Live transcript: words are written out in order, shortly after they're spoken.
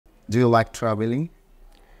Do you like traveling?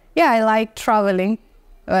 Yeah, I like traveling,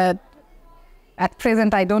 but at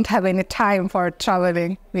present I don't have any time for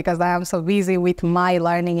traveling because I am so busy with my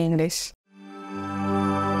learning English.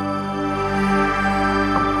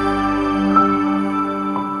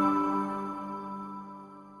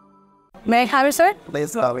 May I have a seat?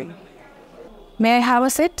 Please, Bobby. May I have a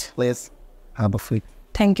seat? Please have a seat.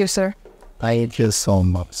 Thank you, sir. Thank you so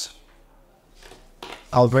much.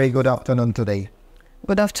 A very good afternoon today.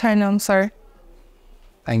 Good afternoon, sir.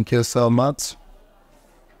 Thank you so much.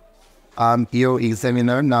 I'm your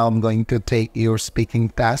examiner. Now I'm going to take your speaking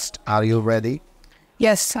test. Are you ready?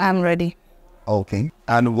 Yes, I'm ready. Okay.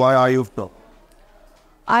 And where are you from?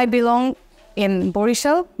 I belong in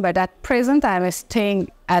Borishal, but at present I am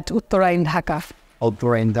staying at Uttara in Dhaka.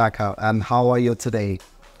 Outdoor in Dhaka. And how are you today?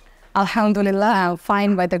 Alhamdulillah, I'm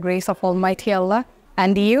fine by the grace of Almighty Allah.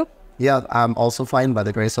 And you? Yeah, I'm also fine by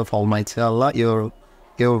the grace of Almighty Allah.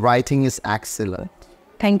 Your writing is excellent.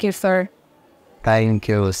 Thank you, sir. Thank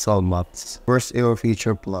you so much. What's your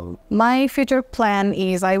future plan? My future plan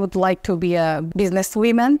is I would like to be a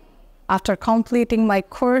businesswoman. After completing my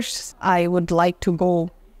course, I would like to go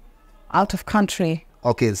out of country.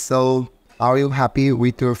 Okay, so are you happy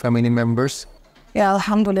with your family members? Yeah,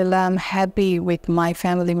 Alhamdulillah, I'm happy with my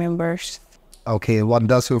family members. Okay, what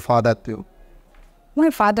does your father do? My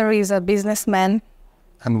father is a businessman,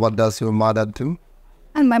 And what does your mother do?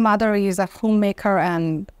 and my mother is a homemaker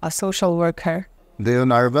and a social worker. Do you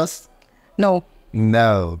nervous? No,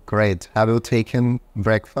 No, great. Have you taken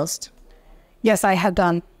breakfast? yes, I have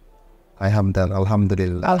done. I have done,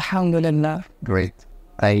 alhamdulillah. Alhamdulillah. Great.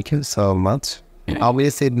 Thank you so much. How many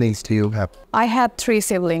siblings do you have? I have 3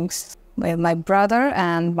 siblings, with my brother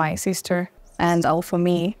and my sister, and also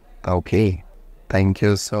me. Okay. Thank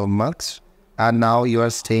you so much. And now you are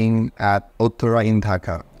staying at Uttara in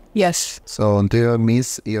Dhaka. Yes. So do you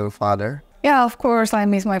miss your father? Yeah, of course, I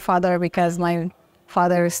miss my father because my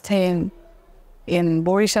father is staying in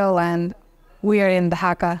Borishal and we are in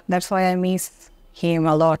Dhaka. That's why I miss him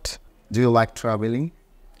a lot. Do you like traveling?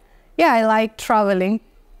 Yeah, I like traveling,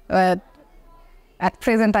 but at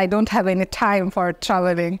present I don't have any time for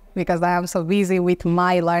traveling because I am so busy with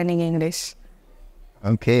my learning English.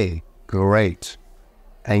 Okay, great.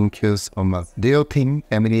 Thank you so much. Do you think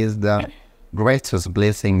family is the greatest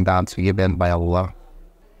blessing that's given by Allah?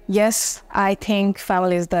 Yes, I think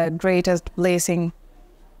family is the greatest blessing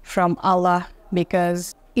from Allah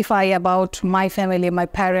because if I about my family, my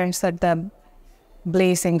parents are the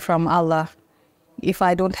blessing from Allah. If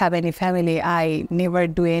I don't have any family, I never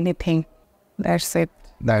do anything. That's it.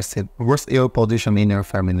 That's it. What's your position in your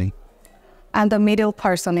family? I'm the middle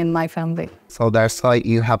person in my family. So that's why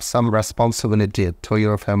you have some responsibility to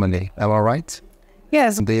your family. Am I right?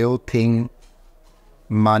 Yes. Do you think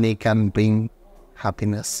money can bring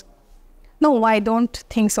happiness? No, I don't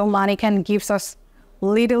think so. Money can give us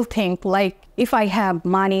little thing. Like if I have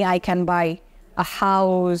money, I can buy a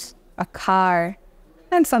house, a car,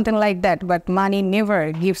 and something like that. But money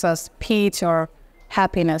never gives us peace or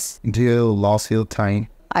happiness. Do you lose your time?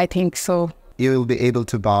 I think so. You will be able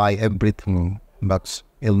to buy everything, but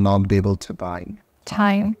you'll not be able to buy.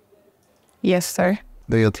 Time. Yes, sir.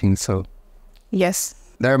 Do you think so? Yes.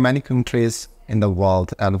 There are many countries in the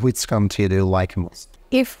world, and which country do you like most?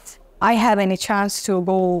 If I have any chance to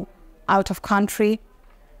go out of country,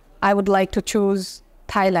 I would like to choose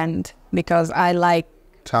Thailand because I like,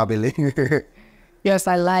 Traveling. yes,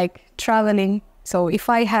 I like traveling. So if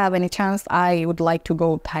I have any chance, I would like to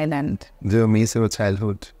go Thailand. Do you miss your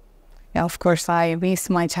childhood? Yeah, of course, I miss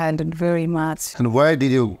my childhood very much. And where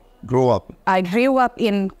did you grow up? I grew up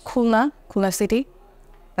in Khulna city.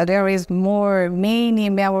 There is many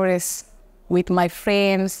memories with my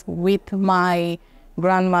friends, with my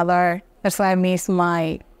grandmother. That's why I miss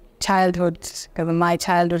my childhood, because my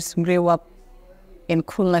childhood grew up in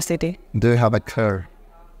Khulna city. Do you have a car?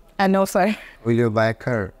 And no, sir. Will you buy a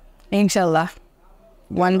car? Inshallah.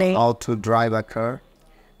 One day. How to drive a car?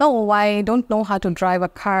 No, I don't know how to drive a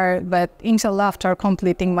car, but inshallah, after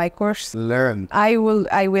completing my course, Learn. I will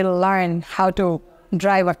learn how to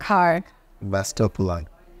drive a car. Best of luck.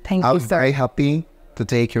 Thank I'm you, sir. very happy to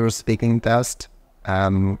take your speaking test.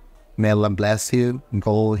 May Allah bless you.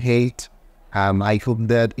 Go ahead. I hope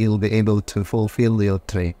that you'll be able to fulfill your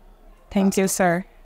dream. Thank you, sir.